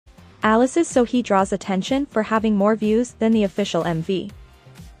Alice's Sohee draws attention for having more views than the official MV.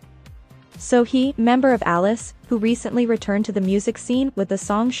 Sohee, member of Alice, who recently returned to the music scene with the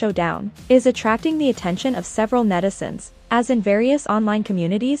song Showdown, is attracting the attention of several netizens, as in various online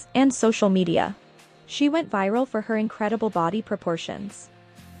communities and social media. She went viral for her incredible body proportions.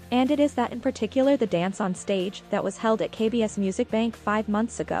 And it is that in particular the dance on stage that was held at KBS Music Bank 5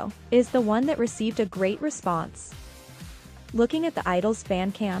 months ago, is the one that received a great response. Looking at the idol's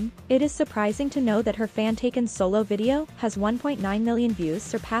fan cam, it is surprising to know that her fan-taken solo video has 1.9 million views,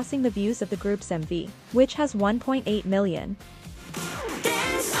 surpassing the views of the group's MV, which has 1.8 million.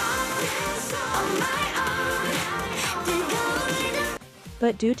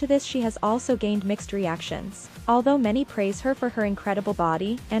 But due to this she has also gained mixed reactions, although many praise her for her incredible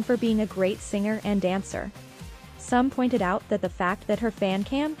body and for being a great singer and dancer. Some pointed out that the fact that her fan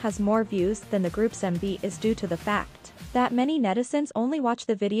cam has more views than the group's MV is due to the fact that many netizens only watch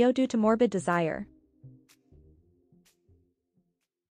the video due to morbid desire.